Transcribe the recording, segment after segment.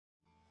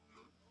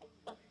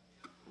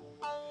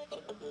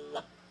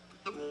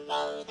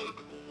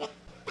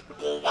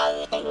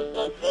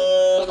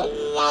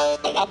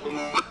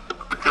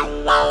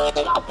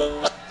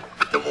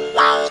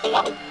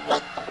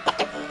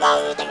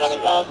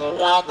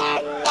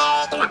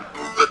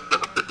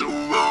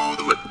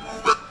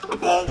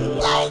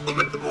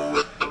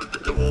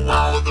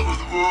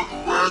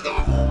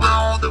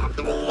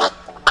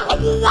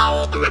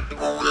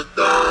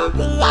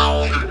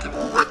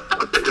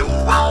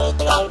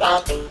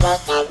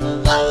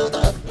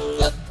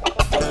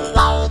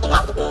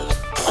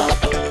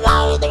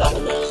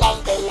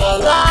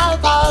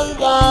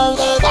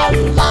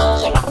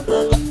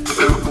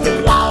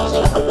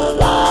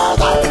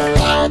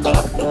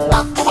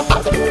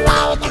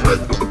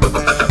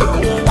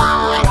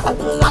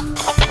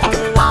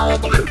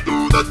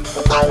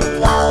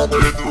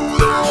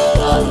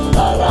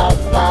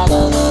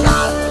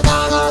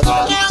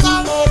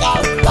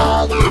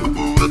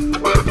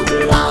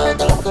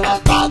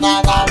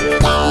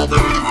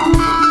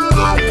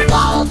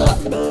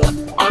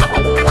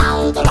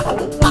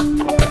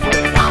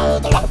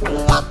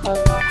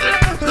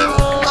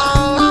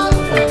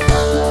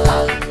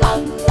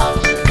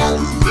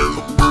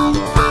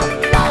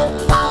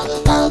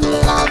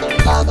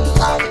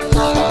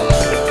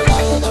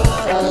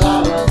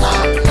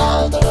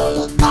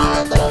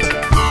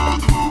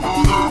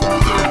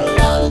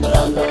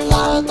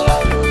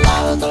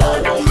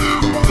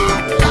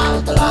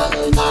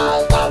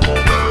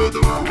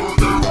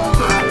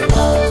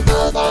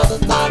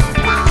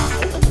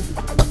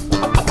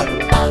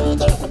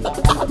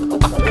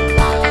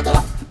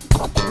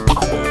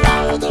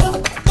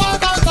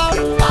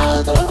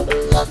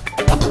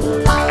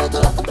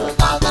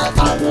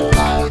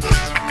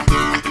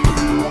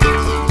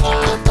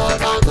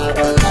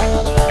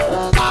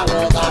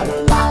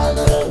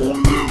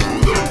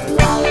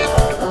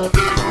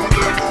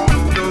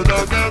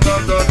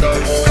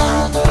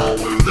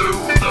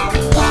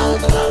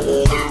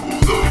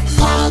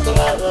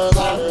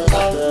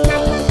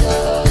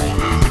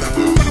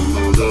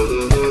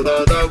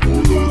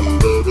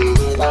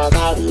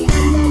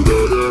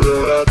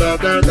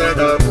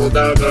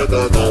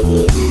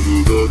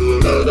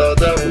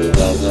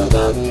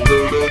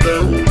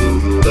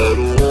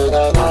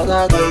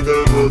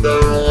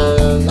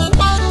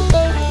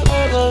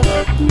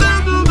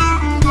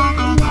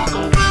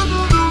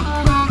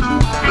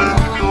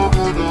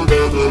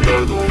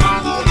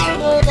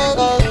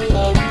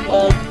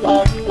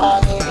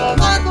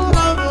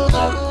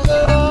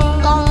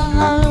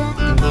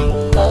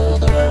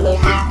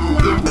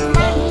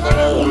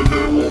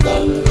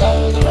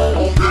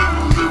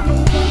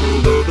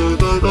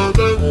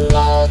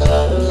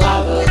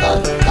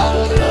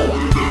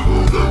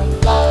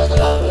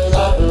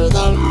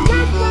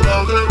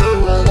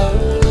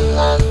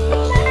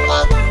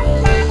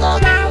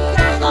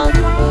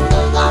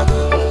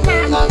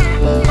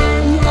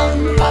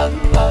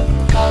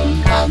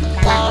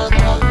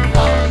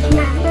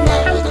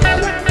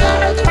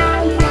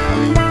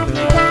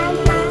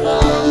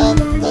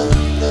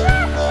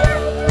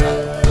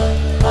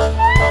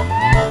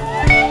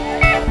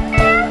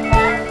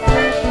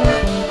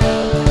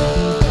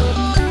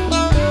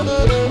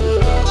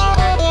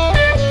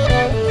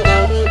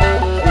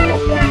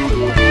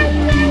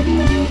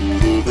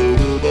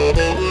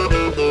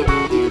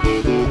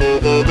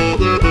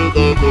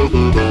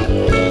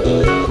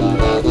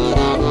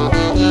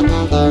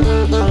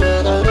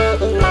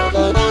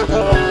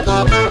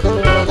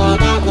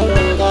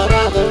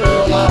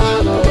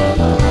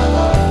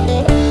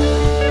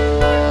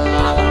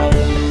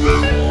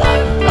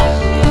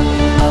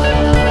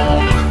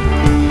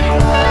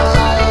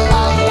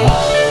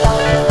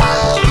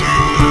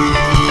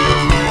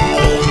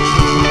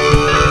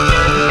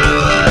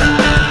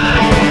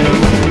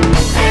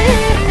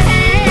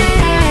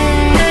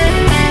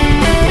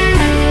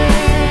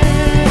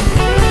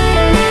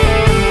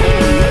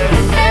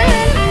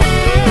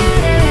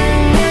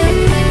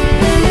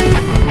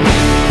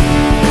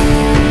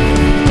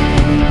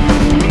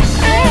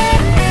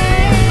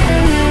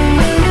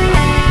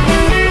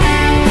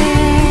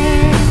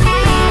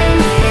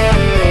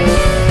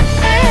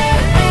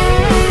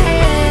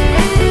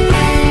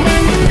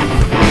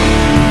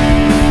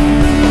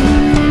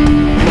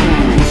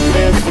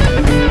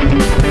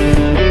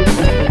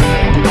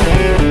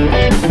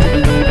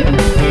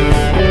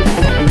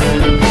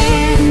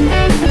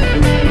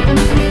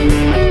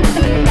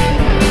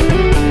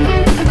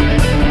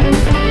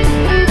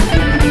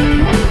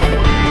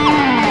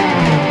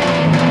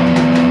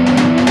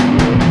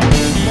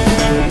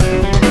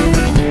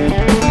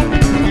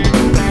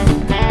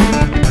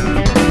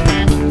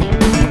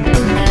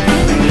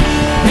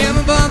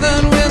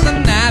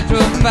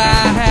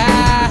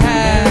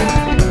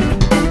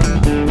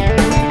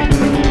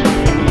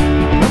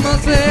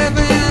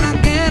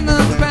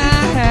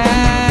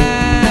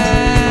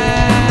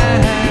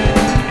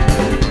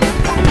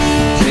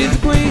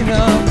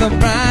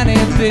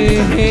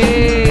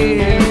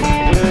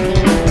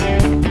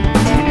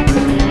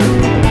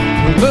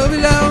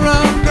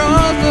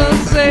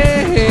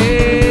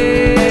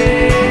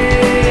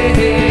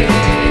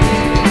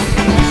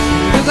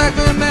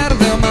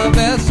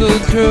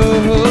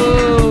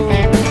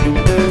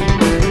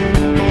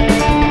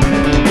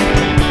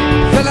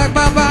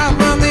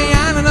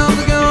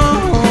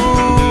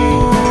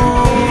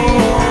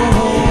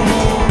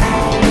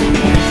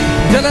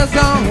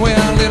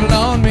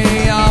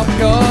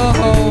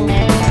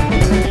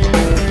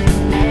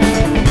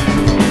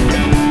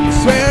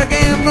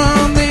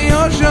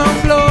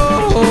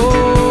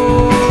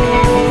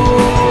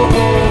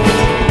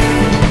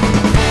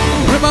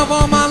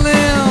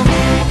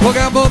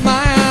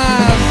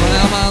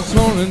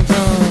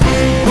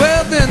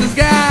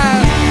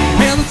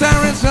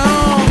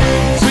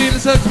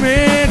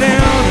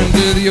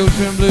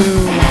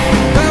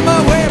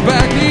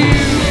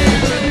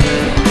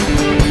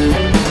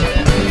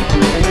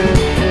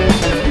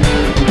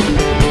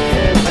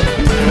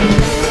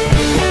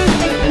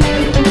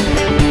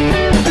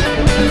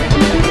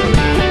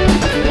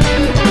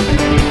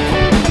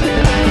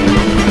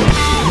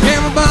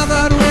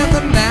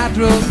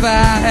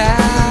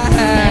95.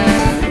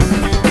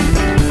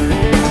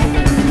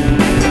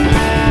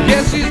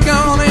 Guess she's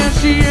gone and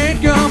she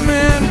ain't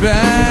coming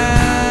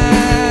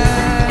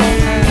back.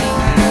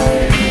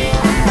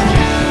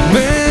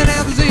 Man,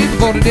 after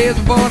 40 days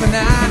and 40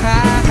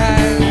 nights,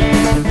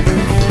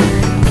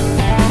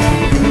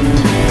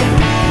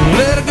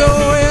 let her go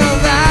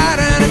without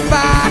any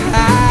fight.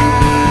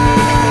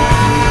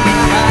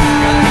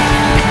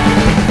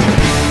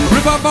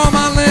 Rip up all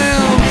my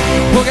limbs,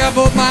 poke out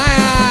both my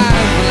eyes,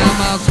 now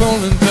my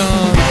swollen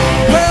tongue,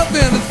 wealth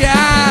in the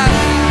sky,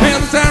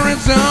 and the siren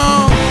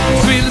song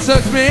sweetly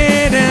sucks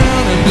me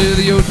down into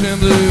the ocean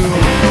blue.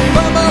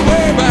 Find my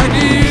way back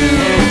to you.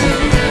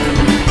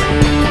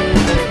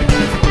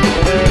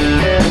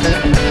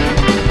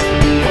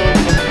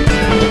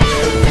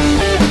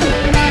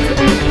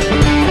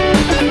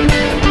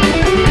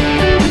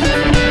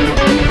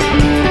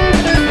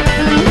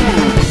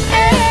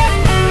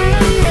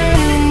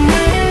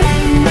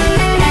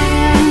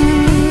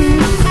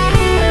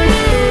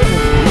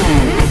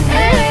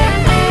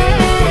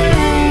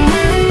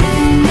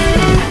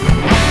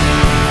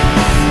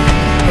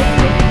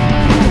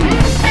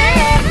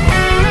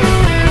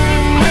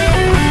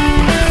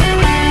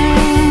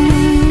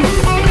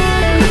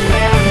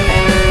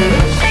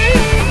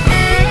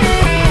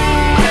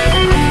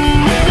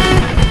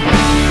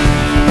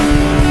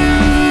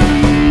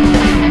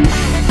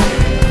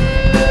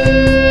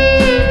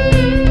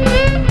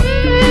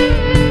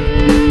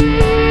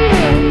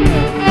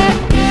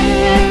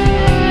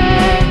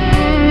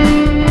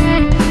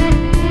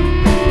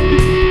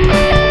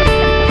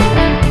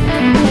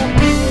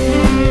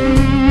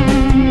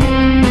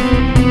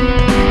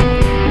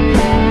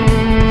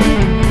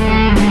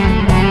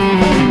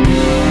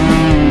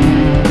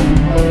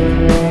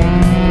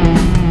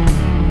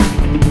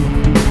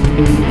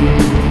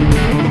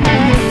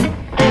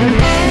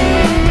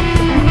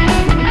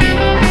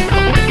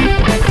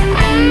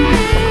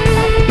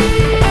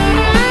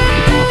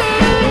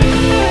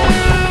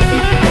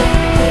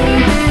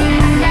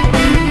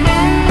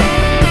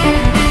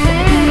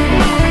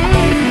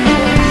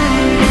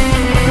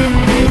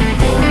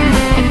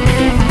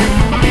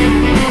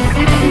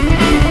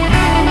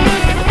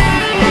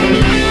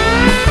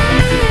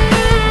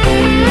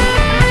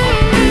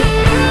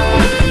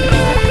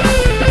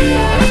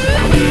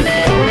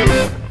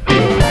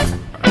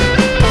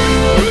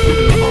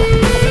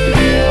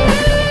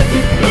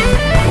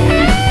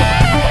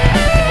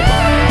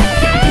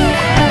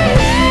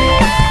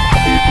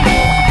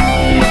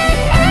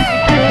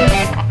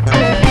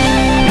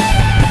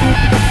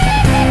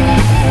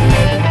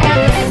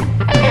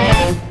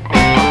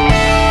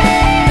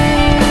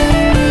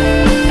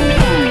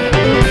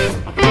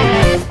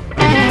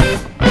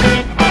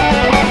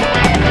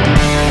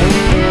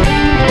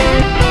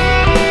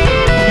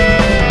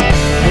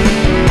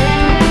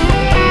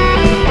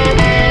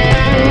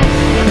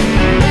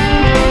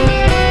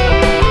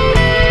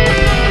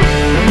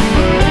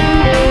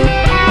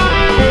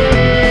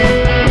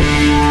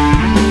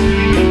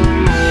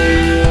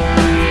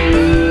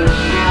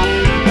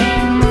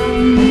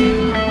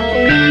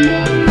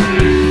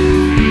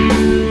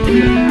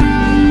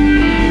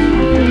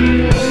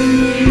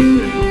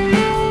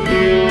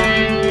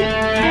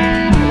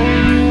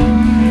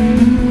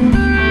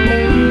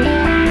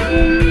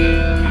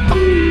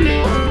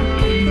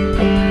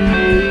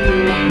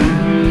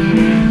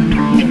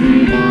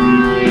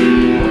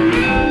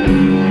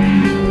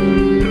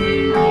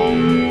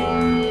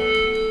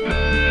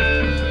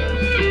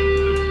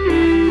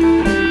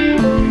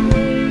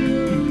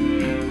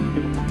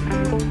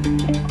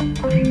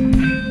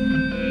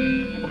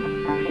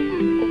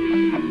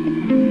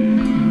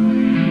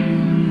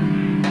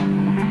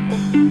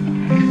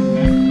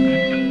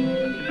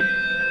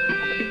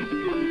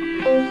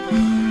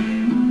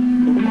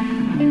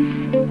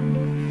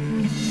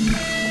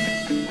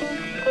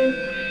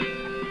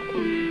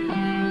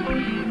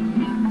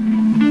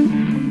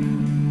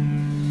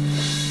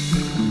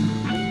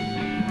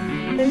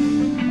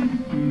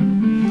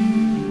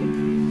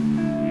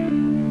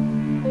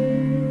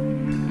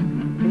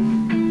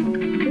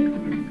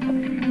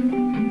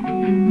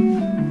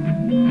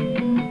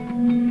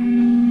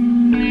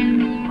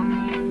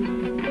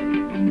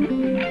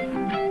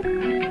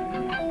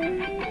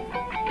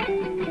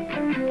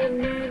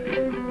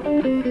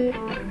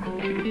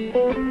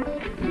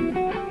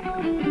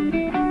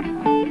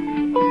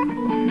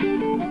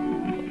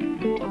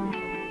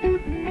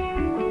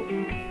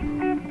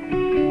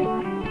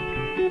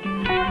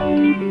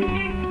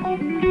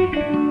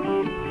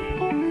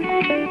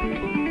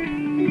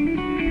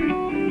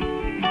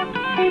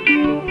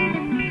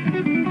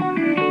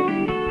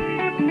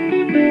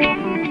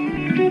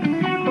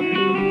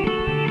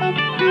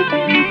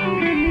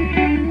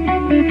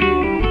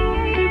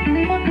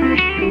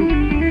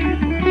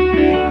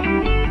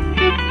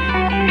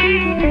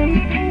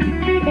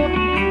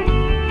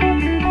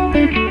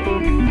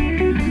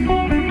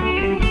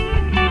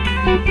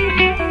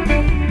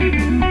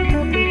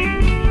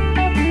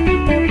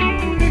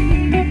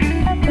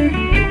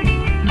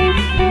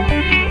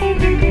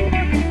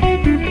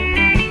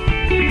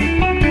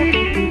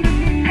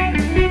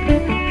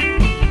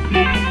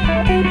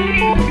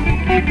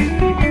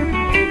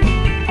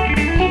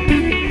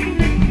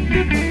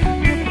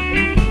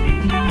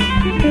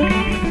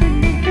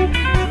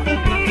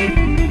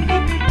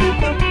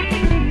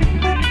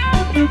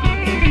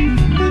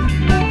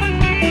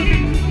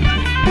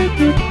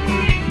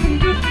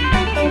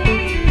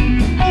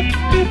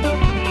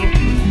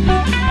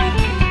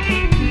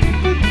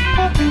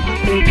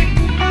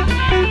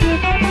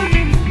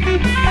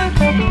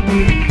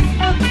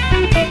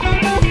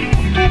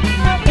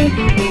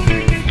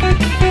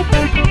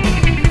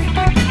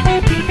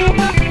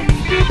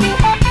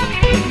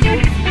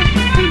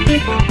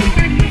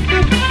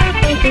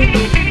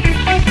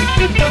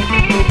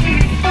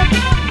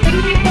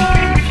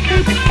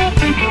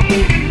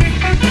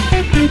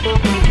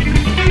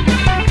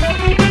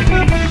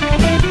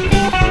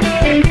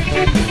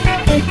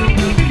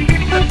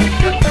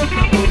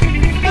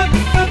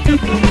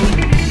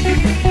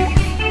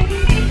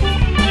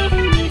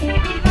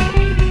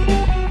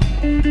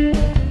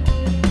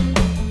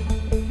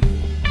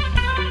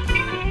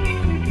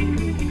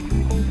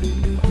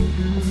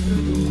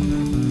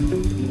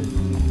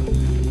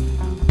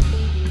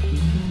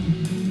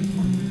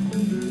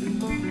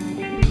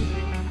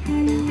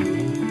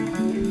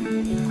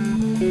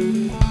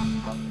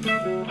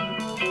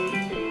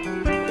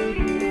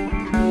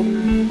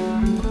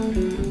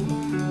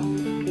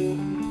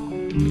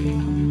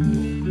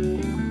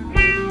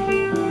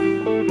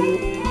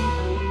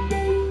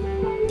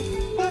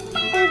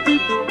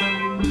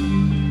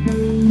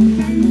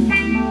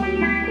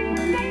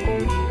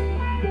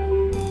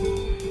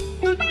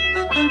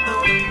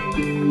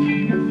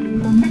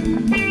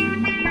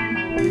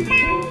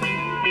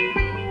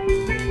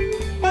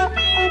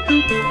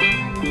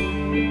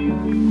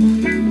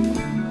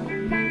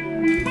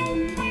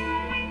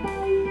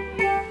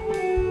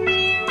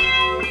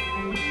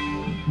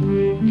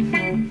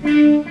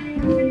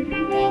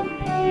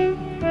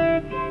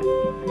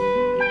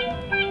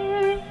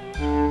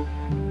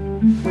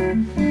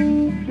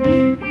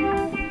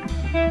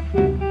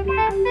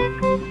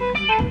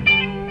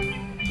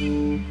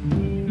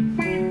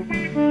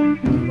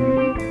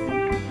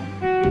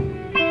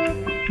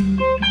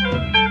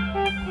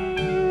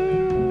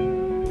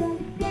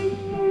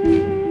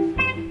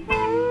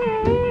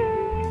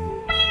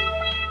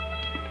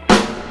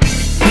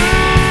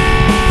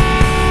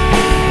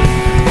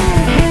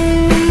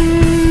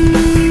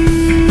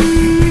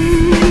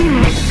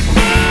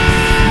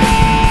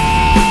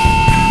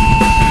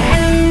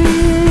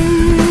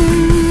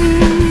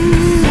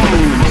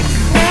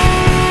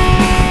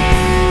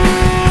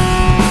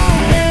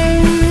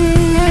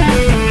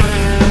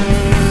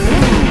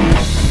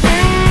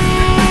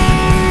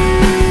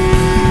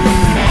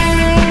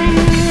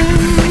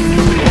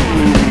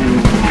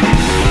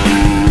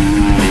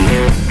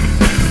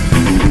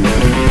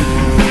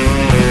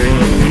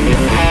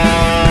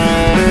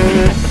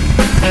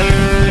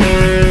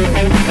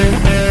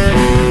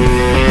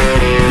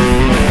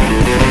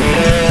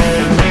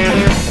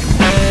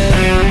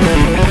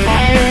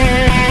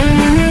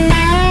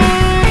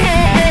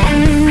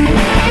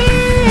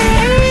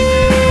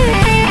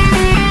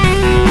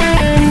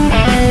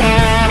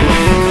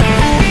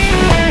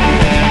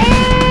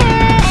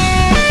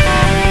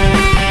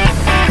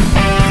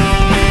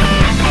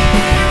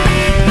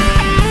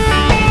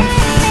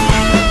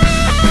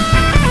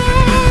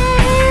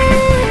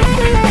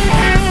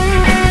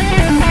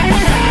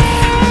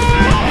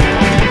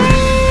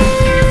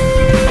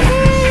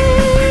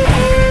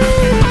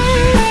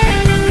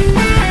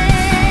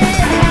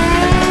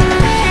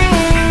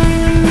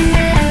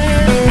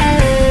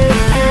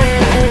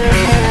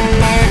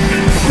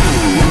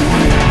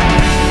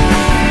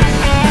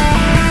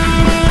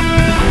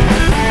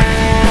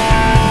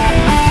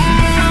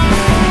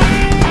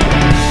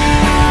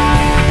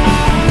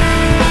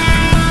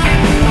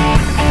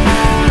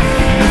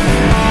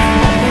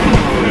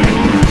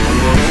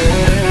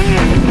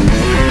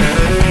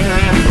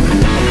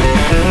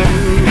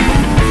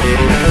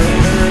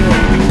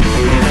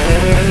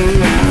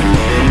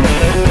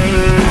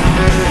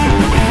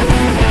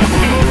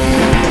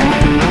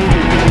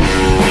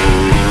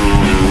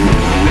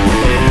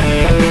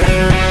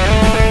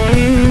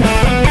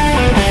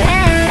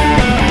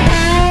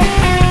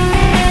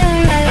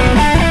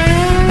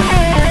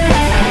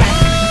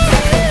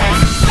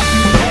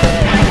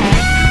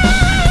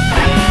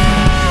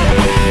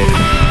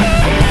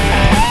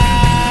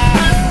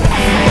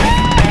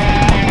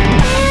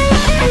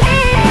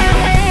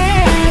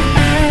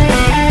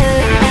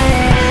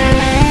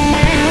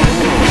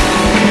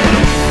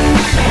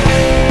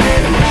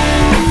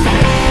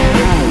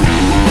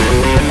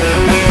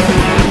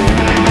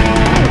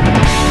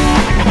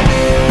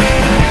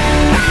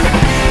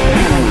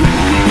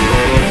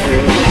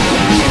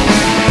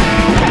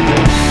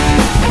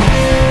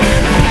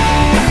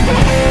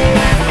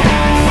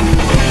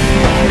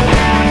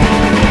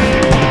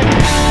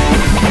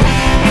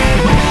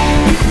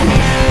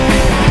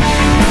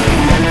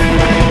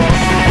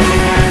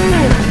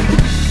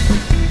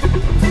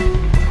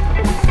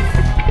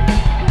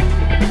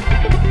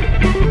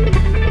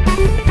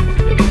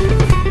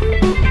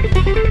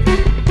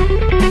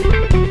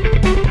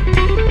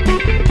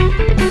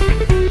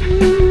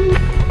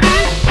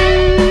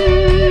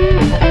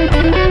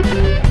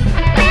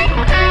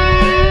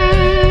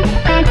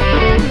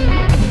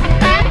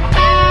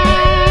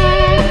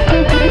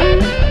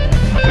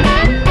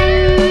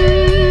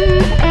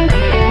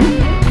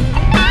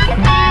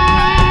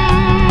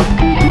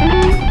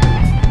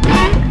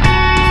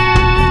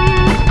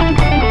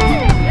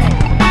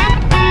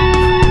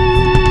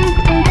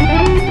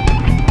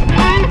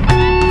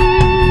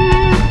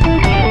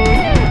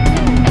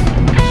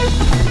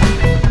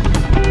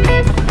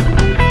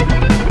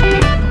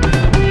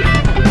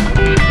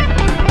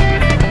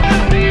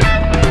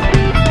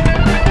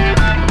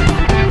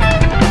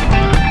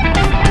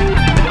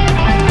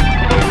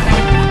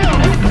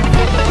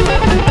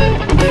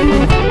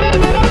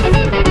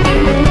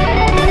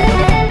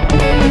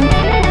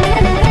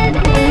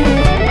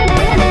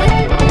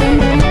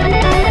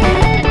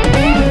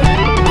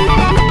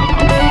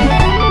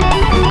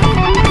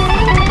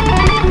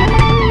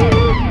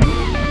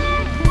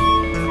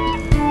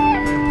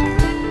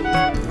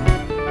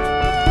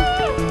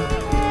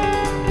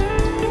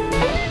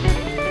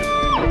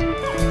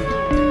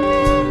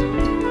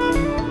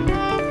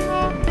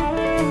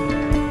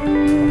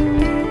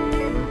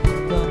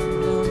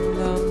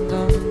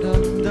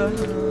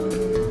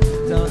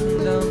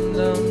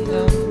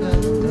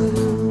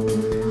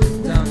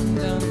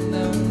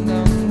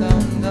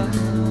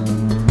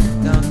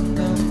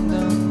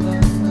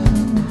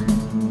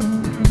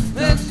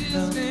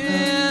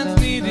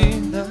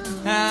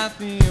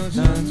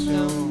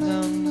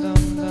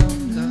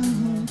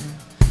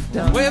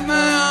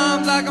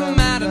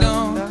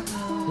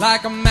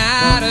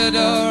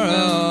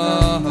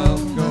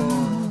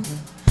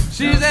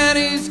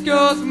 East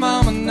Coast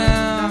mama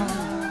now.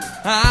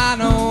 I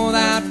know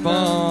that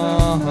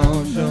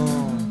for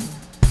sure.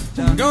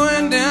 I'm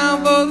going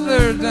down for the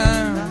third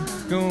time.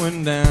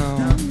 Going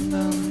down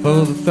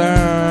for the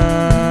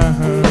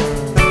third.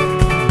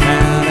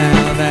 Down,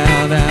 down,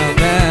 down, down,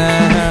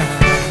 down.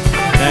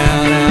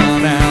 Down,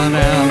 down, down,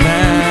 down,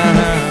 down.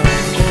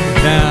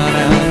 Down,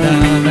 down,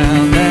 down,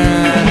 down,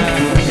 down.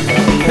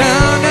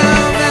 Down,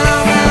 down,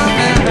 down, down,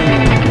 down.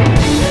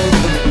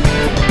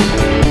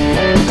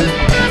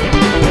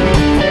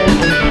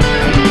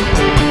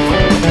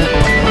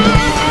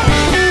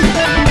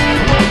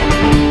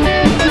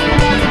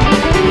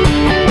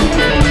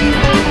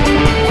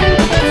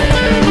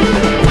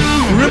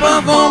 Rip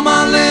off all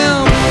my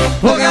limbs,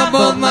 poke out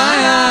both my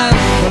eyes,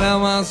 put out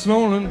my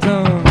swollen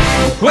tongue.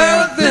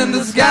 Well, within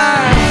the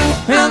sky,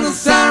 and the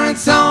siren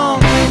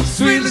song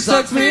sweetly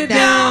sucks me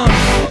down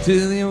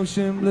to the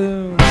ocean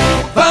blue.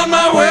 Found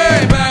my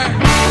way back,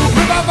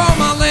 rip off all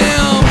my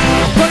limbs,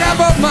 poke out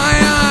both my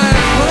eyes,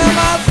 put out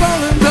my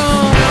swollen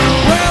tongue.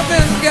 Well,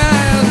 within the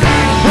sky,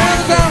 and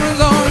the siren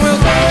song will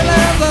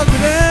sweetly suck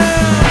me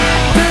down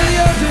to the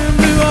ocean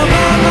blue. I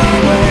found my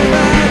way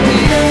back to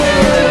you.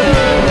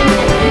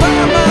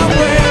 Found my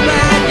way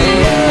back to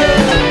you.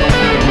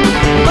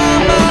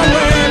 Found my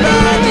way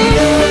back to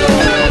you.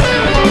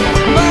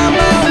 Found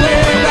my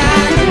way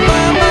back to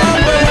find my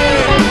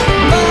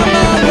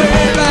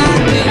way back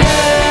to you.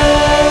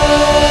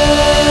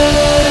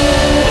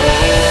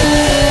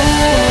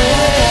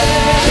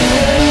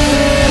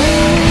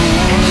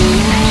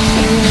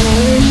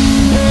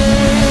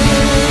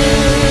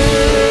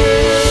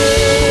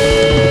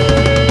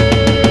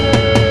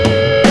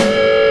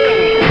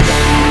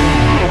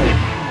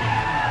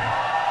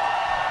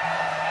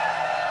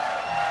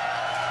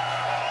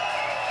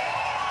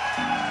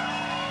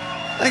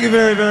 Thank you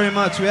very, very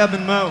much. We have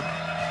been Mo.